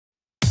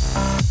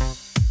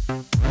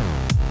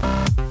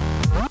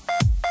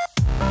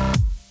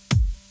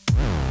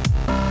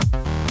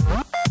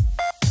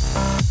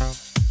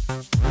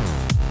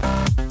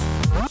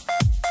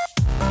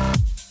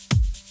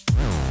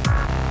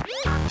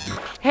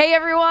Hey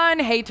everyone,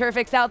 hey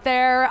Terrifics out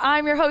there.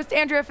 I'm your host,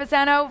 Andrea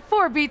Fasano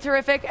for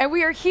BeTerrific, and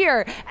we are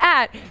here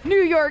at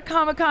New York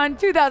Comic Con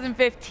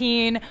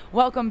 2015.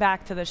 Welcome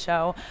back to the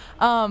show.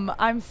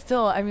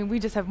 We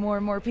just have more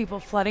and more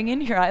people flooding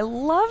in here. I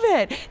love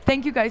it.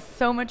 Thank you guys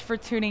so much for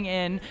tuning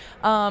in.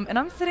 And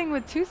I'm sitting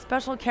with two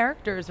special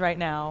characters right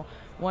now.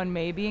 One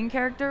may be in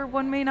character,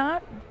 one may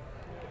not.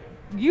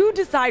 You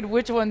decide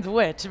which one's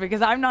which,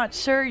 because I'm not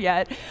sure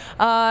yet.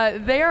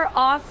 They are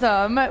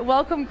awesome.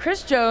 Welcome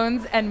Chris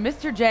Jones and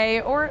Mr. J,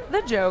 or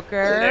the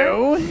Joker.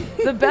 Hello.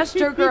 The best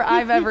Joker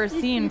I've ever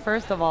seen,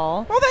 first of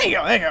all. Well, thank you,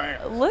 thank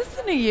you.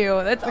 Listen to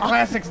you. That's The awesome.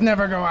 classics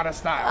never go out of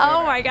style.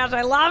 Oh my gosh,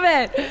 I love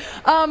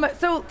it.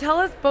 So tell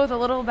us both a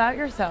little about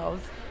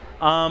yourselves.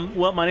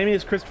 Well, my name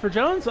is Christopher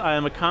Jones. I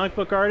am a comic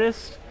book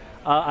artist.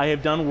 I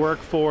have done work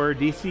for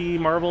DC,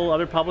 Marvel,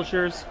 other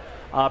publishers.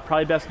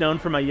 Probably best known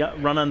for my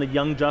run on the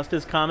Young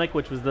Justice comic,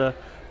 which was the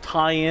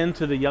tie-in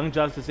to the Young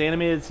Justice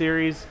animated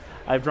series.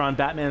 I've drawn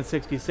Batman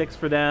 66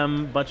 for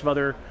them, a bunch of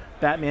other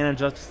Batman and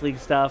Justice League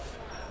stuff.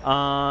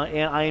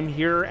 And I am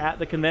here at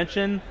the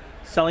convention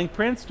selling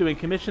prints, doing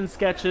commission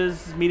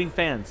sketches, meeting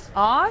fans.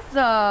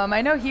 Awesome.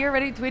 I know he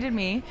already tweeted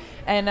me,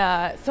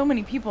 and so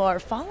many people are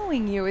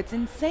following you. It's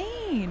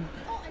insane.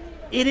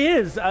 It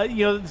is.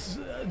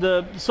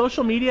 The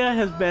social media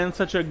has been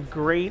such a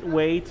great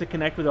way to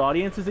connect with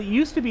audiences. It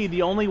used to be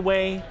the only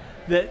way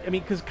that,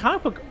 because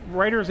comic book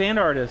writers and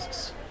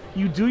artists,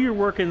 you do your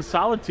work in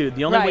solitude.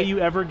 The only way you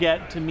ever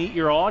get to meet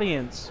your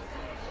audience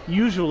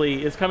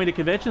usually is coming to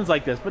conventions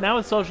like this. But now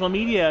with social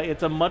media,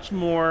 it's a much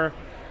more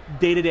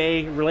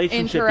day-to-day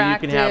relationship that you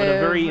can have, in a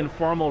very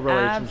informal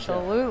relationship.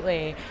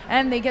 Absolutely.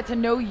 And they get to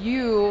know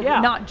you,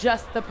 not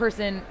just the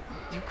person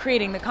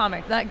creating the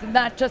comic,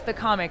 not just the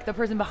comic, the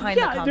person behind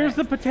the comic. Yeah, there's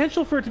the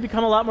potential for it to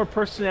become a lot more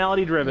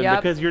personality driven,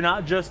 because you're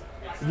not just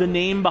the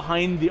name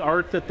behind the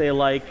art that they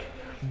like,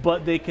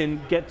 but they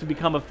can get to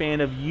become a fan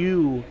of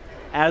you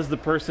as the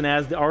person,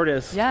 as the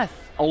artist. Yes.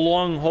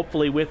 Along,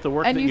 hopefully, with the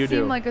work that you do. And you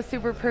seem like a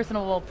super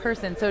personable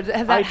person, so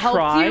has that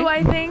helped you,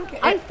 I think?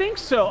 I think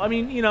so.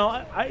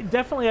 I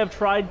definitely have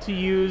tried to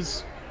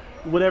use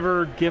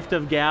whatever gift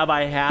of gab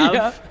I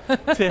have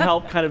to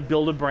help kind of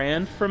build a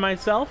brand for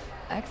myself.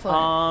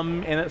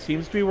 Excellent. And it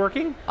seems to be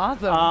working.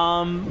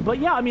 Awesome. But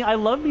yeah, I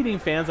love meeting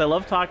fans. I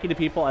love talking to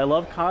people. I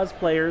love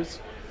cosplayers.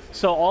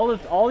 So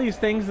all these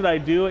things that I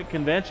do at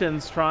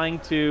conventions, trying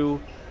to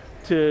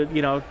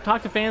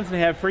talk to fans and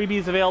have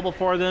freebies available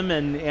for them,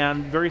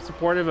 and very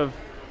supportive of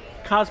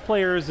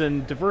cosplayers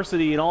and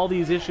diversity and all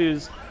these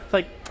issues. It's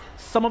like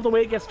some of the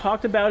way it gets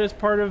talked about is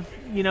part of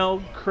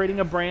creating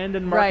a brand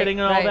and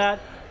marketing and all that.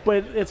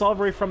 But it's all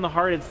very from the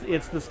heart.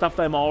 It's the stuff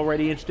that I'm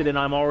already interested in.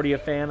 I'm already a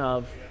fan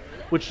of,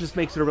 which just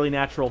makes it a really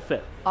natural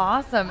fit.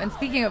 Awesome. And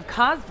speaking of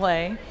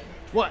cosplay,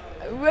 what?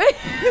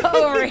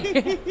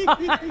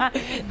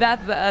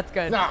 That's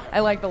good. Nah. I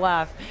like the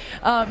laugh.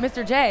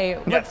 Mr. J,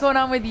 what's going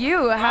on with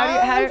you? How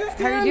are you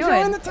doing?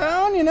 Enjoying the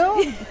town,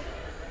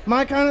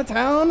 my kind of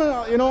town.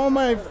 All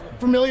my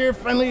familiar,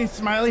 friendly,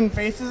 smiling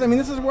faces.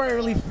 This is where I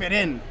really fit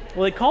in.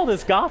 Well, they call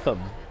this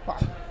Gotham. Well,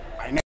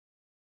 I know.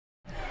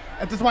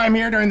 That's just why I'm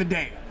here during the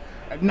day.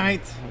 At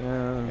night,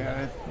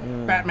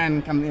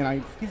 Batman comes.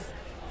 He's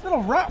a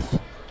little rough.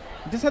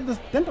 I just had this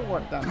dental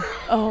work done.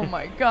 Oh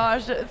my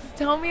gosh.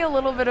 Tell me a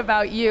little bit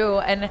about you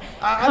and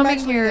I'm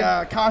actually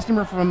a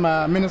costumer from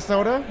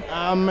Minnesota.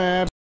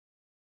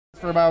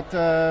 For about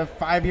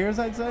 5 years,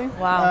 I'd say.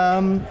 Wow.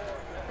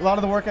 A lot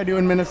of the work I do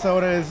in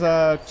Minnesota is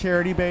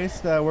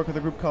charity-based. I work with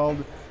a group called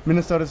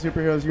Minnesota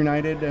Superheroes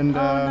United, and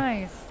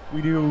nice.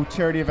 We do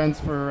charity events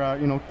for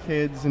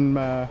kids and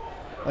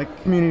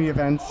like community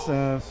events.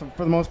 So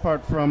for the most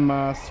part,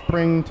 from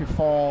spring to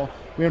fall,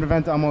 we have an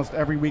event almost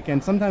every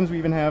weekend. Sometimes we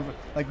even have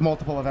like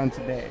multiple events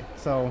a day.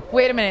 So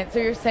wait a minute. So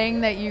you're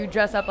saying that you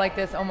dress up like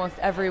this almost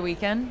every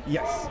weekend?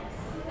 Yes.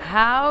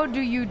 How do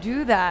you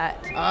do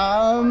that?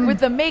 With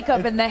the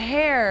makeup and the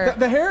hair.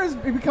 The hair has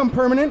become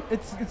permanent.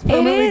 It's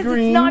permanently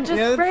green. It's not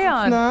just spray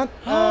on. It's not.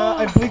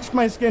 I bleached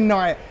my skin. No,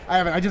 I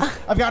haven't.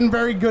 I've gotten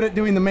very good at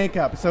doing the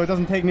makeup, so it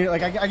doesn't take me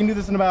I can do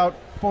this in about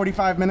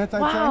 45 minutes. I'd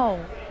say. Wow.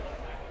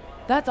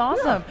 That's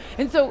awesome.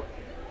 Yeah. And so,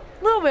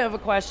 a little bit of a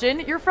question.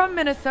 You're from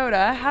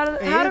Minnesota. How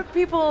do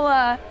people,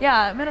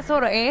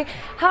 Minnesota, eh?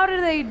 How do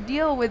they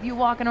deal with you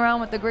walking around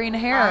with the green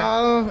hair?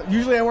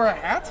 Usually I wear a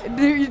hat.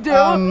 Do you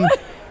do?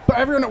 But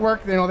everyone at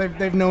work,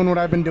 they've known what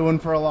I've been doing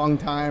for a long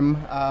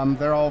time.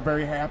 They're all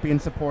very happy and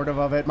supportive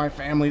of it. My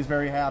family's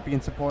very happy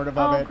and supportive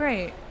of it. Oh,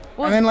 great.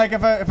 Well, and then, like,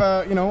 if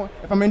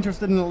I'm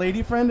interested in a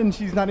lady friend and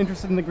she's not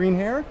interested in the green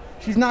hair,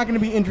 she's not going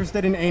to be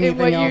interested in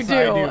anything else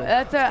I do.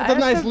 That's a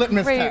nice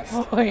litmus test.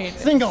 Point.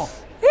 Single.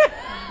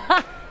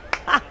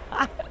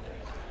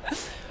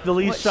 The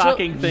least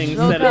shocking thing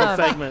said in the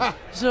segment.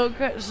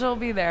 She'll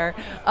be there.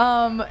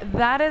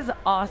 That is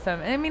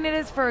awesome. It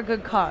is for a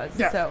good cause.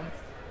 Yes. So,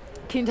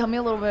 can you tell me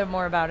a little bit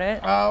more about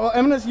it? Well,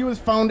 MNSU was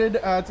founded.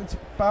 It's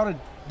about a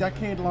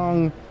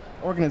decade-long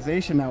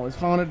organization now. It was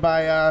founded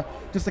by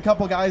just a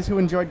couple guys who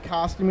enjoyed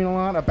costuming a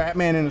lot, a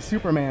Batman and a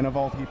Superman of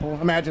all people.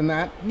 Imagine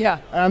that. Yeah.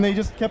 And they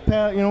just kept,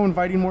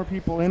 inviting more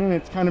people in, and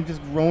it's kind of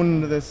just grown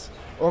into this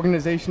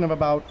organization of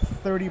about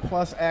 30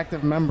 plus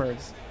active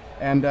members.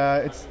 And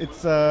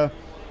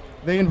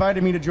they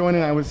invited me to join,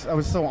 and I was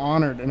so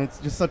honored, and it's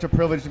just such a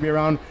privilege to be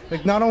around.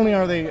 Like, not only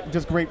are they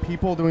just great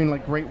people doing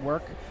like great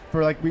work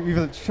for, like, we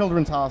visit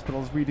children's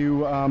hospitals, we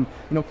do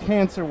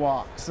cancer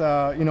walks,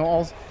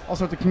 all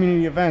sorts of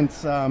community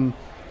events,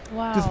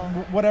 Wow. just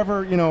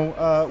whatever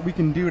we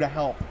can do to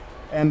help.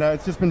 And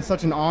it's just been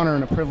such an honor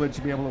and a privilege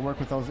to be able to work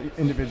with those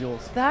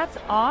individuals. That's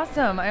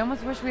awesome. I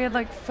almost wish we had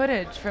like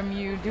footage from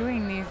you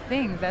doing these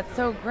things. That's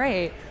so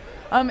great.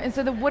 And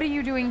so what are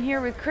you doing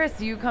here with Chris?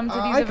 Do you come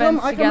to these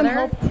events I together? come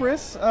and help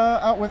Chris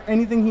out with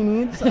anything he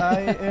needs. I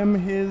am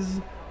his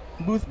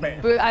booth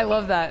man. I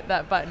love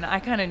that button. I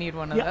kind of need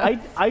one of those.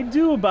 I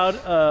do about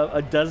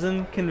a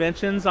dozen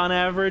conventions on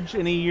average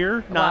in a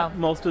year. Not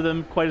most of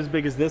them quite as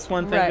big as this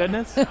one, thank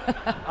goodness.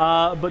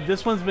 But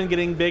this one's been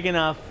getting big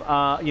enough.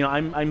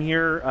 I'm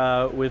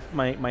here with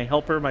my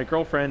helper, my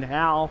girlfriend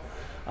Hal,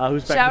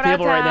 who's back at the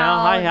table right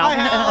now. Hi, Hal. Hi,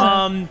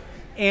 Hal.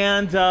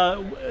 And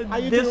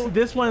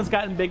this one has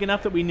gotten big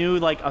enough that we knew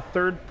like a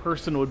third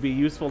person would be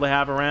useful to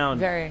have around.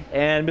 Very.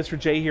 And Mr.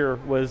 J here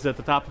was at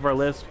the top of our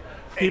list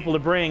for people to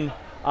bring,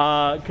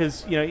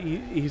 because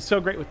he's so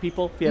great with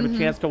people. If you have a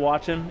chance to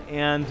watch him,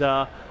 and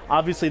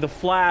obviously the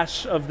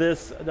Flash of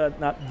this,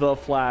 not the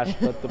Flash,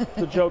 but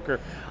the Joker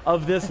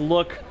of this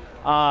look,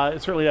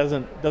 it certainly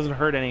doesn't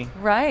hurt any.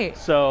 Right.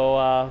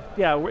 So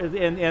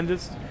and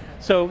this.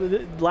 So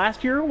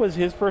last year was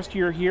his first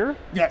year here.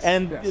 Yes.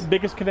 And yes. the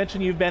biggest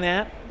convention you've been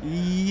at.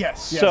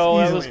 Yes.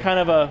 So easily. it was kind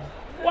of a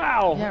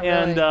wow. Yeah,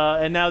 and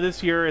really. And now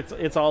this year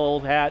it's all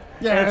old hat.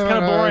 Yeah, and it's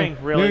kind of boring,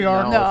 really. New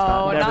York. No,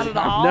 No, it's not at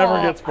all.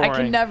 Never gets boring. I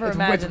can never It's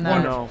imagine that.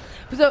 wonderful.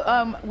 No.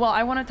 So,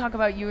 I want to talk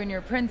about you and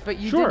your prince, but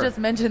you Sure. did just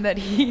mention that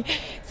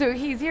so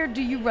he's here.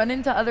 Do you run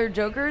into other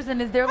Jokers,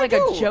 and is there like a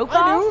joke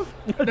I off?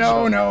 do.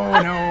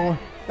 No.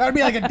 That would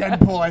be like a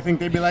Deadpool. I think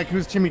they'd be like,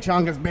 "Whose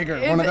chimichanga's bigger?"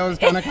 One of those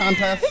kind of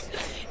contests.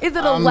 Is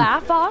it a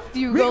laugh off? Do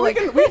you go like?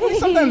 we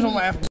sometimes will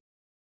laugh.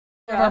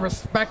 Our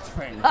respect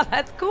thing. Oh,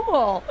 that's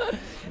cool.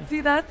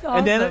 See, that's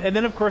awesome. And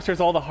then of course there's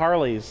all the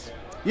Harleys,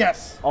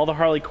 Yes. all the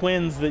Harley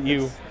Quinns that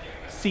you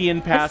see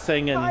in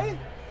passing, and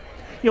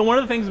one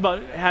of the things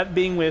about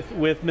being with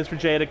Mr.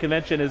 J at a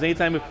convention is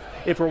anytime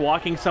if we're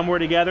walking somewhere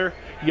together,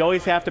 you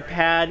always have to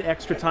pad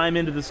extra time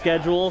into the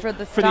schedule For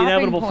the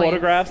inevitable stopping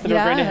photographs that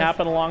are going to Yes.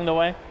 happen along the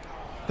way.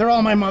 They're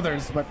all my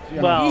mother's, but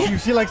Well.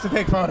 she likes to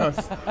take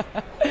photos.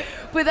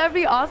 But that'd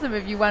be awesome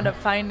if you wound up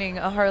finding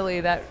a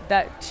Harley that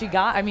she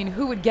got. I mean,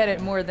 who would get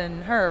it more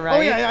than her, right?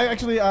 Oh yeah, I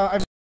actually,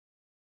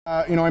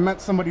 I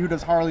met somebody who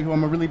does Harley, who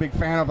I'm a really big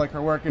fan of, like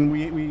her work, and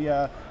we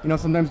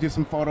sometimes do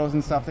some photos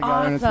and stuff together,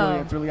 and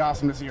Awesome. it's really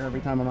awesome to see her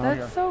every time I'm out here.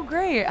 That's so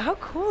great. How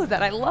cool is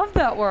that? I love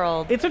that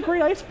world. It's a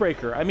great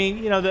icebreaker. I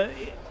mean,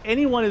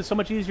 anyone is so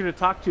much easier to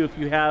talk to if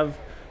you have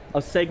a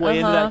segue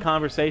into that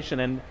conversation,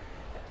 and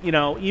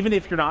even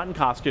if you're not in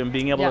costume,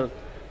 being able to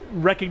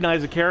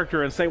recognize a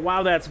character and say,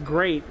 wow, that's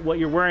great, what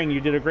you're wearing,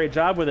 you did a great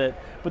job with it.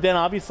 But then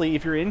obviously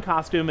if you're in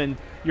costume and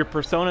your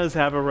personas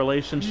have a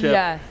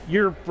relationship,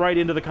 you're right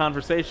into the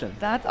conversation.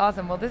 That's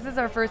awesome. Well, this is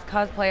our first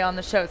cosplay on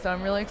the show, so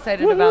I'm really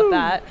excited about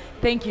that.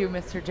 Thank you,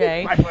 Mr.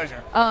 J. My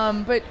pleasure.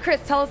 But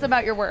Chris, tell us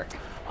about your work.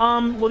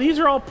 Well, these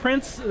are all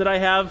prints that I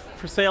have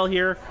for sale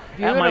here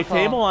at my Beautiful.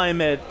 table. I'm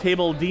at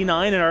table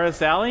D9 in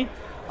Artist Alley.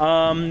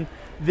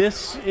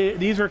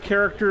 These are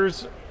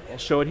characters. I'll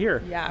show it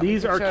here. Yeah, we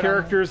these can are show it on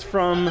characters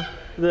from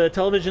the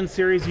television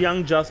series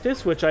Young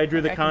Justice, which I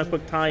drew the comic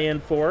book tie-in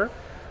for.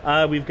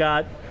 We've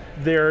got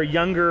their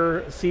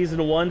younger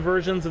season 1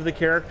 versions of the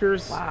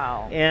characters.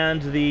 Wow.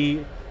 And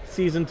the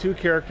season 2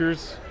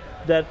 characters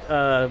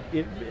that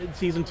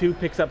season 2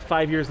 picks up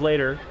 5 years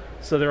later.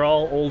 So they're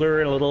all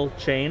older and a little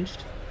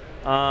changed.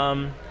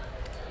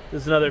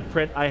 This is another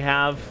print I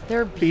have.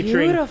 They're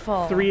featuring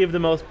beautiful. 3 of the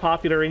most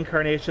popular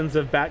incarnations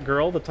of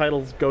Batgirl. The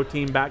title's Go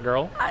Team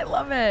Batgirl. I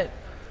love it.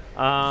 See,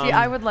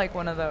 I would like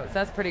one of those.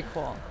 That's pretty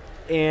cool.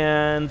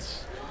 And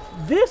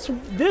this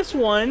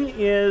one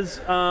is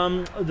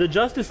the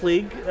Justice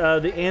League,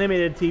 the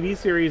animated TV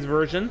series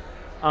version.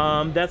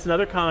 That's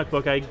another comic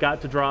book I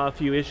got to draw a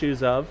few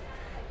issues of.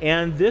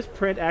 And this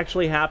print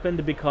actually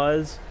happened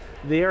because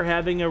they are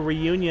having a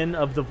reunion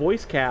of the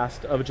voice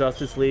cast of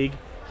Justice League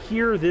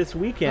here this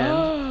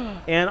weekend.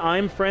 And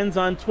I'm friends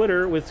on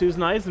Twitter with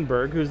Susan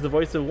Eisenberg, who's the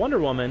voice of Wonder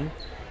Woman,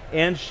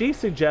 and she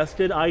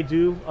suggested I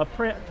do a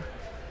print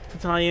to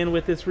tie in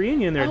with this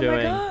reunion they're doing.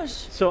 Oh my gosh.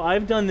 So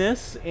I've done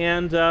this,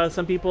 and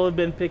some people have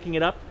been picking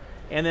it up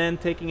and then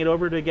taking it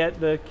over to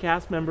get the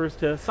cast members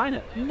to sign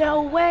it.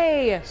 No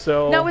way.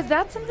 So now, was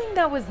that something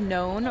that was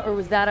known, or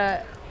was that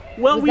a?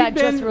 Well, was we've that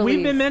just been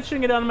released?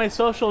 mentioning it on my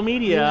social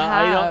media. You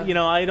have.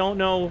 I don't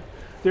know.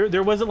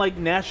 There wasn't like a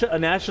national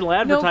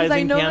No, because I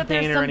advertising know that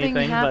campaign there's or something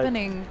anything.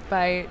 happening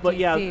by But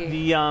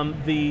DC.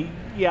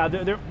 yeah,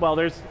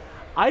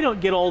 I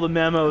don't get all the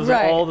memos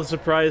Right. and all the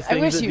surprise I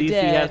things wish that you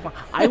DC did. has.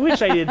 I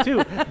wish I did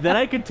too. Then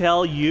I could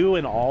tell you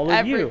and all of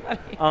Everybody.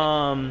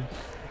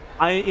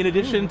 you. In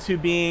addition to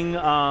being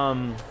doing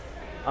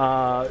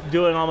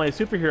all my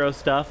superhero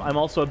stuff, I'm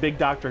also a big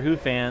Doctor Who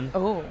fan.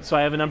 Oh. So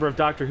I have a number of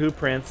Doctor Who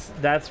prints.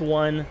 That's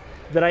one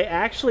that I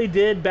actually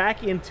did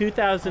back in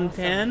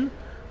 2010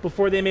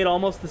 before they made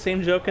almost the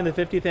same joke in the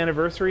 50th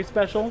anniversary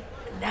special.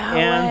 No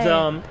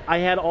And way. I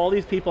had all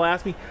these people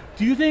ask me,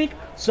 do you think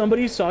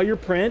somebody saw your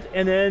print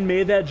and then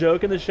made that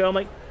joke in the show? I'm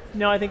like,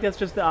 no, I think that's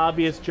just the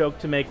obvious joke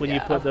to make when you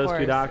Yeah, put of those two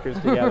course. doctors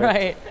together.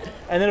 Right.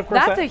 And then, of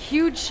course, That's a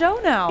huge show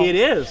now. it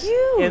is.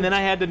 Huge. And then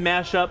I had to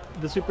mash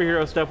up the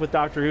superhero stuff with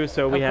Doctor Who,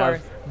 so we Of have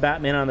course.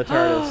 Batman on the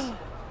TARDIS.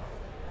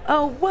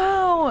 Oh,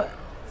 wow.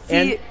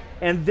 See,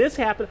 And this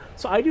happened.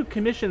 So I do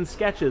commission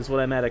sketches when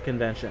I'm at a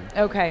convention.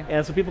 okay.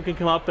 And so people can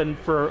come up and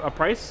for a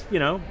price,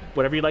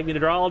 whatever you'd like me to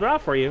draw, I'll draw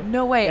for you.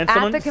 No way. And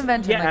At the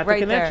convention, Yeah, like at right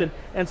the convention.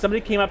 there. And somebody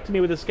came up to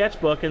me with a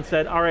sketchbook and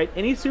said, all right,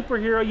 any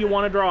superhero you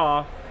want to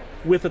draw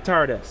with a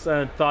TARDIS.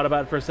 And I thought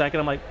about it for a second.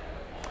 I'm like,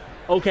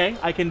 okay,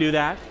 I can do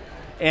that.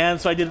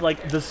 And so I did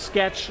like the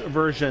sketch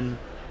version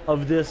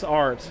of this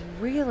art.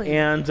 Really?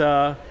 And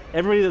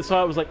everybody that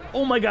saw it was like,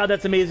 oh my God,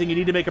 that's amazing. You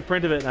need to make a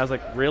print of it. And I was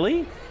like,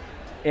 really?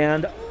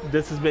 And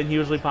this has been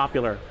hugely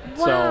popular.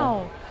 Wow.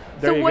 So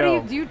there So you what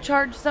go. do you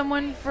charge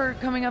someone for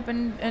coming up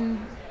and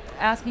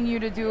asking you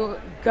to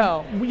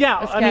go?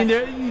 Yeah, a I mean,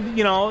 sketch?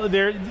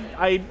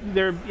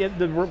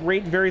 the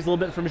rate varies a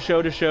little bit from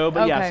show to show,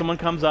 but yeah, Okay. someone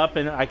comes up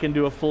and I can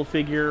do a full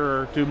figure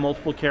or do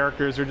multiple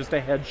characters or just a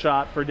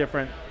headshot for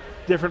different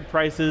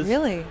prices.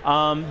 Really?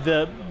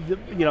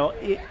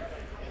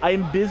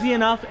 I'm busy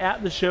enough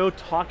at the show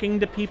talking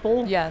to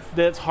people Yes.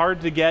 that it's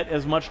hard to get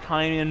as much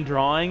time in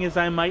drawing as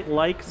I might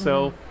like,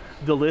 so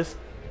the list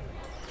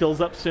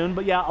fills up soon.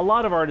 But yeah, a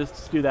lot of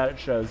artists do that at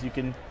shows. You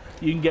can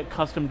get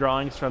custom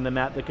drawings from them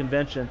at the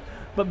convention.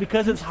 But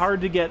because it's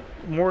hard to get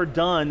more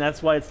done,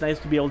 that's why it's nice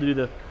to be able to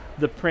do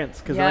the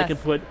prints, because then I Yes. can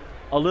put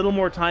a little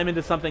more time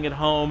into something at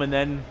home, and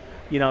then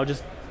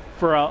just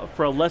for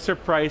a lesser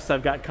price,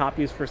 I've got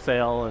copies for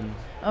sale. And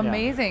yeah.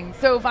 Amazing.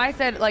 So if I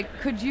said, like,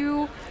 could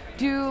you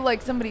do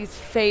like somebody's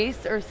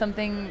face or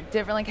something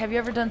different? Like, have you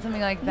ever done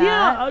something like that?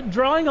 Yeah,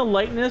 drawing a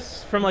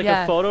likeness from like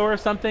Yes. a photo or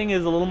something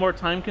is a little more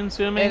time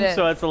consuming, It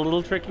so is. it's a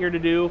little trickier to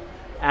do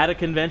at a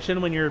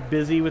convention when you're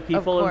busy with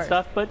people and course.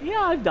 stuff. But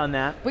yeah, I've done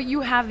that. But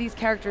you have these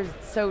characters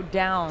so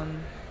down.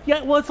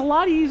 Yeah, well, it's a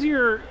lot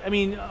easier. I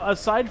mean,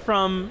 aside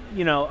from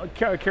a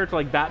character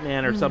like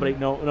Batman or somebody,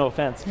 no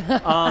offense,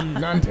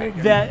 None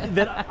taken.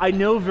 that I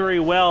know very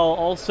well.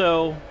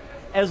 Also,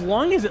 as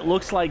long as it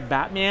looks like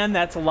Batman,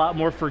 that's a lot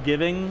more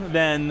forgiving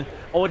than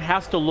it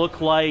has to look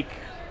like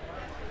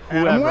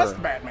whoever. Adam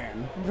West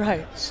Batman.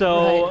 Right.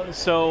 So Right.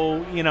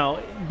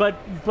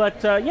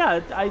 yeah,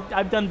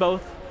 I've done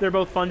both. They're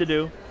both fun to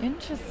do.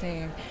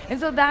 Interesting. And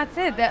so that's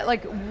it.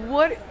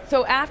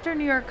 So after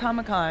New York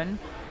Comic Con,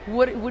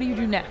 what do you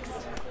do next?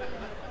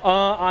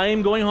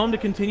 I'm going home to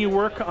continue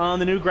work on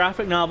the new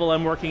graphic novel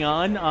I'm working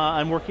on.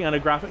 I'm working on a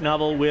graphic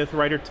novel with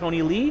writer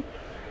Tony Lee.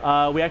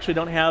 We actually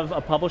don't have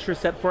a publisher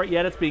set for it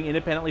yet. It's being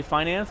independently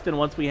financed, and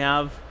once we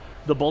have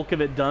the bulk of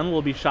it done,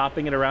 we'll be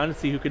shopping it around to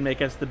see who can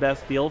make us the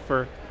best deal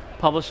for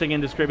publishing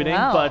and distributing.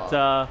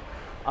 Wow.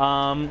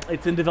 But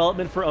it's in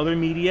development for other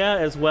media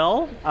as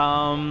well.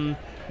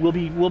 We'll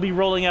be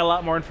rolling out a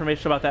lot more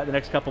information about that in the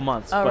next couple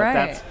months. All but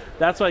right.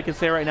 that's what I can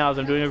say right now is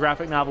I'm doing a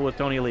graphic novel with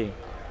Tony Lee.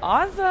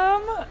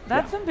 Awesome.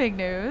 That's some big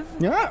news.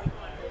 Yeah.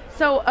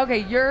 So, okay,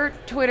 your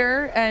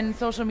Twitter and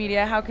social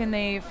media, how can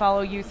they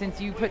follow you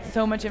since you put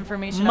so much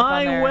information up My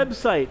on there?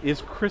 website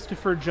is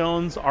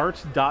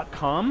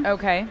ChristopherJonesArt.com.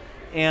 Okay.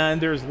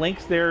 And there's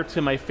links there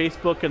to my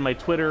Facebook and my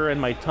Twitter and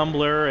my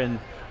Tumblr, and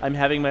I'm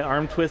having my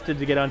arm twisted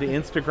to get onto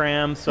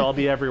Instagram, so I'll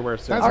be everywhere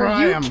soon. That's where Are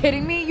I you am.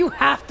 kidding me? You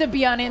have to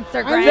be on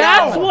Instagram. I know.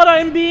 That's what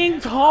I'm being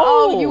told.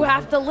 Oh, you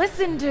have to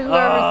listen to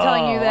whoever's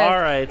telling you this. all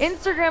right.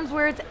 Instagram's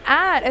where it's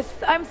at.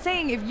 I'm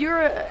saying, if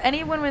you're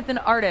anyone with an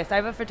artist, I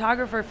have a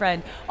photographer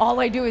friend, all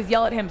I do is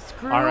yell at him,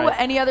 screw All right.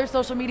 any other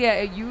social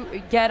media,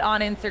 you get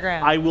on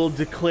Instagram. I will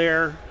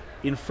declare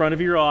in front of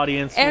your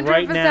audience Andrea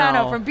right Fasano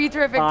now, from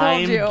BeTerrific told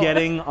I'm you.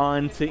 getting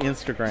onto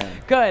Instagram.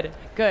 Good,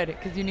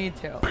 because you need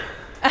to.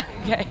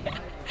 Okay.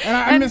 And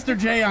I'm And- Mr.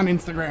 J on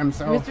Instagram,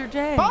 so Mr.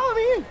 J. follow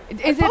me.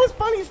 Is I it- post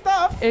funny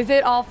stuff. Is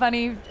it all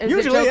funny? Is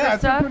Usually, it Joker yeah,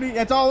 stuff?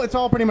 it's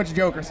all pretty much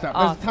Joker stuff.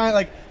 Awesome. There's kind of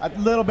like a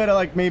little bit of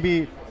like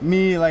maybe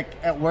me like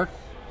at work,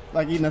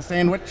 like eating a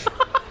sandwich.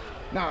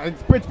 No,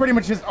 it's pretty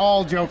much just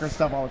all Joker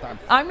stuff all the time.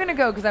 I'm going to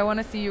go because I want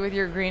to see you with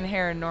your green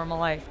hair in normal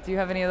life. Do you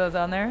have any of those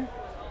on there?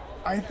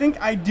 I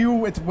think I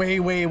do. It's way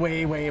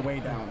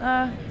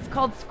down. It's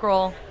called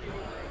Scroll.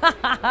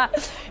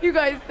 You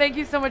guys, thank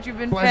you so much. You've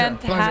been Pleasure,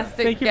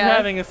 fantastic. Thank you for guests.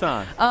 having us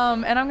on.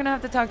 And I'm going to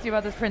have to talk to you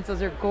about those prints.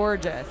 Those are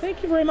gorgeous.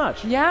 Thank you very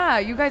much. Yeah,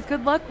 you guys,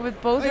 good luck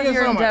with both Thank of you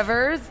your so much.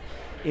 endeavors.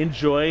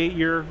 Enjoy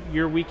your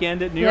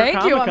weekend at New York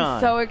Thank you. Comic Con.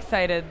 I'm so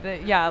excited.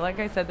 Yeah, like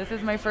I said, this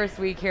is my first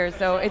week here,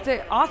 so it's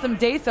an awesome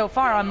day so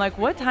far. I'm like,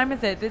 what time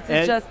is it? This is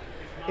And- just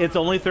It's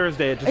only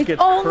Thursday. It just It's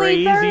gets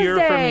only crazier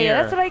Thursday. from here.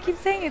 That's what I keep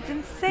saying. It's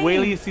insane. Wait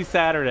till you see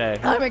Saturday.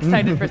 I'm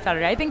excited for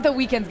Saturday. I think the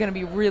weekend's going to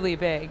be really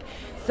big.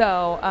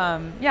 So,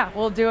 yeah,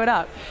 we'll do it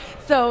up.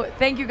 So,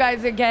 thank you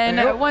guys again.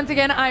 Yep. Once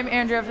again, I'm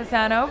Andrea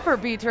Fasano for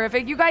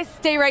BeTerrific. You guys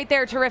stay right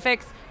there,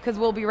 Terrifics, because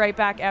we'll be right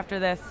back after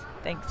this.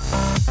 Thanks.